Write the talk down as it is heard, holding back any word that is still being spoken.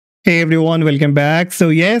Hey everyone, welcome back. So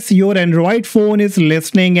yes, your Android phone is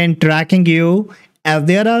listening and tracking you as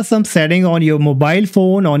there are some setting on your mobile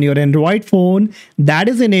phone on your Android phone that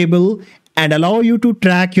is enabled and allow you to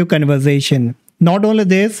track your conversation. Not only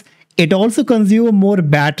this, it also consume more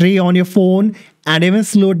battery on your phone and even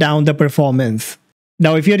slow down the performance.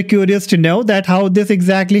 Now, if you're curious to know that how this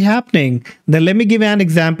exactly happening, then let me give an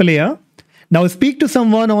example here. Now, speak to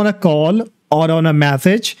someone on a call or on a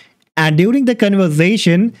message, and during the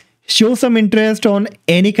conversation, show some interest on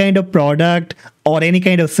any kind of product or any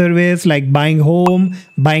kind of service like buying home,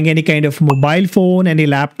 buying any kind of mobile phone, any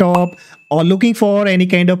laptop, or looking for any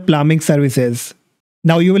kind of plumbing services.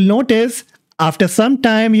 Now, you will notice after some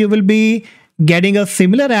time, you will be getting a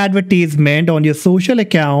similar advertisement on your social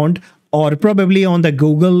account or probably on the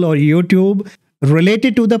Google or YouTube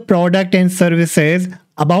related to the product and services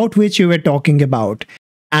about which you were talking about.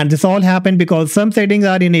 And this all happened because some settings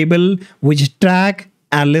are enabled which track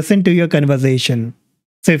and listen to your conversation.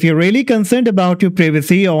 So if you're really concerned about your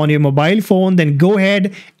privacy on your mobile phone, then go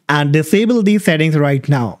ahead and disable these settings right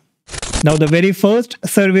now. Now, the very first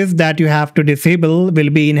service that you have to disable will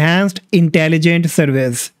be Enhanced Intelligent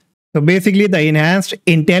Service. So basically, the Enhanced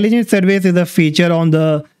Intelligent Service is a feature on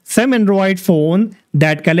the some Android phone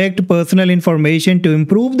that collect personal information to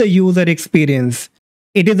improve the user experience.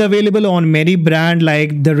 It is available on many brands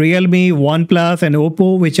like the Realme, OnePlus, and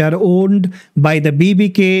Oppo, which are owned by the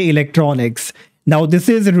BBK Electronics. Now, this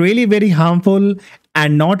is really very harmful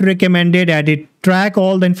and not recommended as it track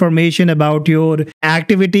all the information about your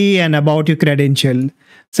activity and about your credential.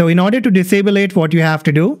 So in order to disable it, what you have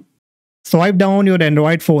to do, swipe down your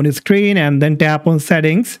Android phone screen and then tap on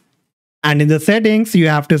settings. And in the settings, you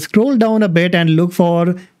have to scroll down a bit and look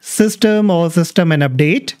for system or system and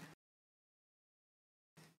update.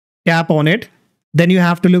 Tap on it. Then you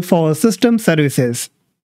have to look for system services.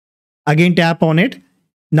 Again, tap on it.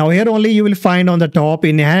 Now here only you will find on the top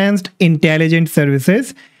Enhanced Intelligent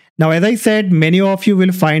Services. Now, as I said, many of you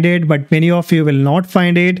will find it, but many of you will not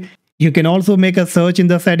find it. You can also make a search in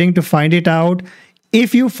the setting to find it out.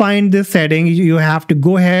 If you find this setting, you have to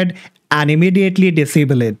go ahead and immediately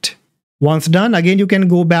disable it. Once done, again, you can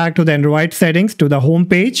go back to the Android settings to the home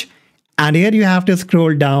page. And here you have to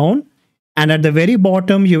scroll down. And at the very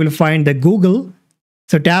bottom, you will find the Google.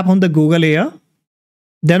 So tap on the Google here.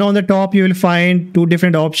 Then on the top, you will find two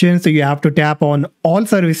different options. So you have to tap on All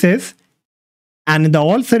Services. And in the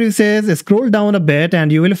All Services, scroll down a bit and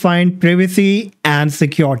you will find Privacy and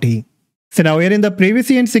Security. So now here in the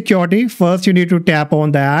Privacy and Security, first you need to tap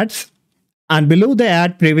on the ads. And below the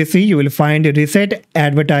ad privacy, you will find Reset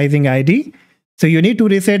Advertising ID. So you need to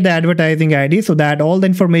reset the advertising ID so that all the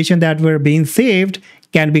information that were being saved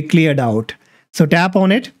can be cleared out. So tap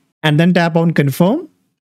on it and then tap on Confirm.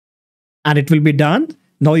 And it will be done.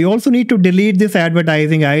 Now you also need to delete this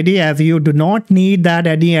advertising ID as you do not need that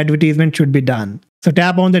any advertisement should be done. So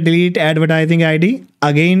tap on the Delete Advertising ID.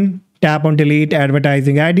 Again, tap on Delete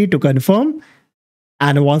Advertising ID to confirm.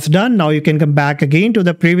 And once done, now you can come back again to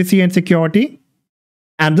the Privacy and Security.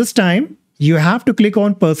 And this time, you have to click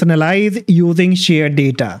on Personalize using shared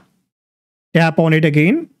data. Tap on it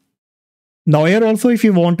again. Now here also, if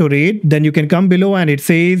you want to read, then you can come below and it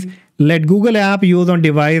says, let Google app use on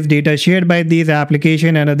device data shared by these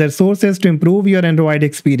application and other sources to improve your Android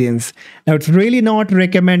experience. Now it's really not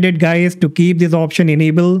recommended, guys, to keep this option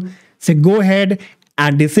enabled. So go ahead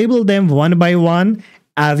and disable them one by one,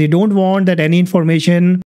 as you don't want that any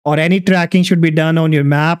information or any tracking should be done on your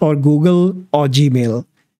map or Google or Gmail.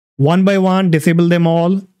 One by one, disable them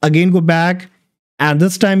all. Again, go back. And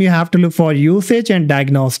this time you have to look for usage and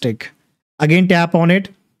diagnostic. Again, tap on it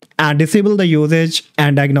and disable the usage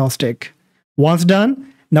and diagnostic. Once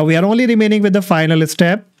done, now we are only remaining with the final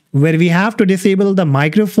step where we have to disable the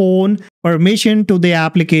microphone permission to the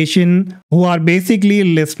application who are basically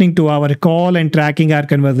listening to our call and tracking our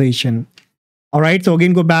conversation. All right, so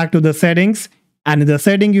again, go back to the settings, and in the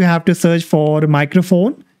setting, you have to search for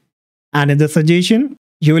microphone. And in the suggestion,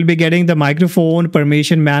 you will be getting the microphone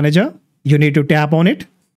permission manager. You need to tap on it.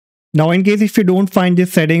 Now, in case if you don't find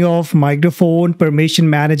this setting of microphone permission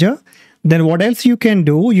manager, then what else you can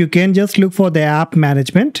do? You can just look for the app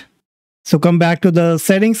management. So come back to the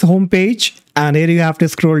settings homepage, and here you have to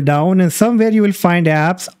scroll down, and somewhere you will find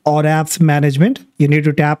apps or apps management. You need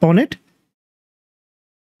to tap on it.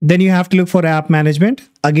 Then you have to look for app management.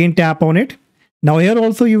 Again, tap on it. Now here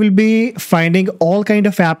also you will be finding all kind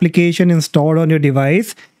of application installed on your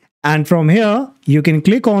device. And from here, you can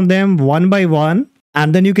click on them one by one.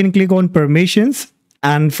 And then you can click on permissions.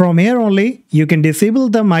 And from here only, you can disable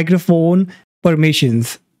the microphone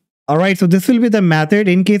permissions. Alright, so this will be the method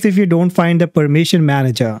in case if you don't find the permission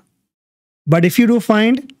manager. But if you do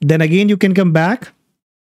find, then again you can come back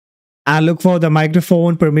and look for the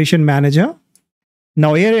microphone permission manager.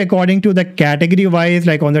 Now here, according to the category wise,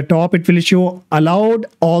 like on the top, it will show allowed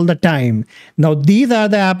all the time. Now these are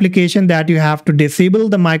the applications that you have to disable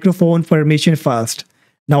the microphone permission first.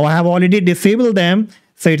 Now I have already disabled them,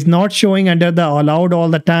 so it's not showing under the allowed all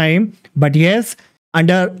the time. But yes,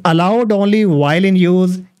 under allowed only while in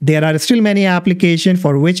use, there are still many applications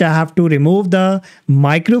for which I have to remove the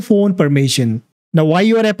microphone permission. Now why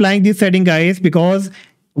you are applying this setting, guys? Because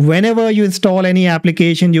whenever you install any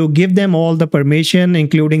application, you give them all the permission,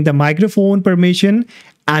 including the microphone permission.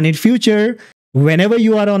 And in future, whenever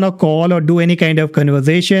you are on a call or do any kind of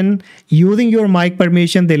conversation, using your mic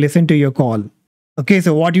permission, they listen to your call. Okay,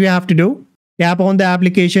 so what you have to do? Tap on the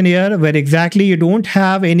application here where exactly you don't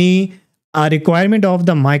have any requirement of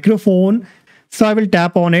the microphone. So I will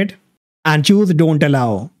tap on it and choose don't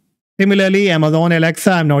allow. Similarly, Amazon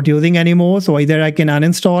Alexa, I'm not using anymore. So either I can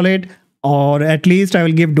uninstall it, or at least I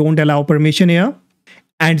will give don't allow permission here,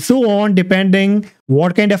 and so on. Depending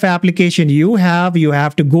what kind of application you have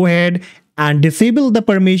to go ahead and disable the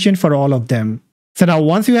permission for all of them. So now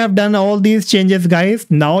once you have done all these changes, guys,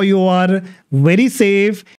 now you are very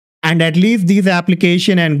safe, and at least these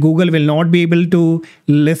application and Google will not be able to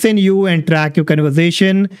listen you and track your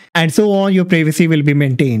conversation, and so on. Your privacy will be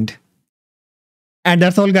maintained. And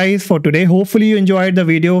that's all, guys, for today. Hopefully you enjoyed the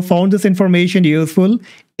video, found this information useful.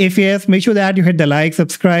 If yes, make sure that you hit the like,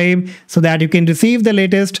 subscribe, so that you can receive the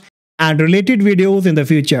latest and related videos in the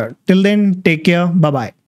future. Till then, take care. Bye-bye.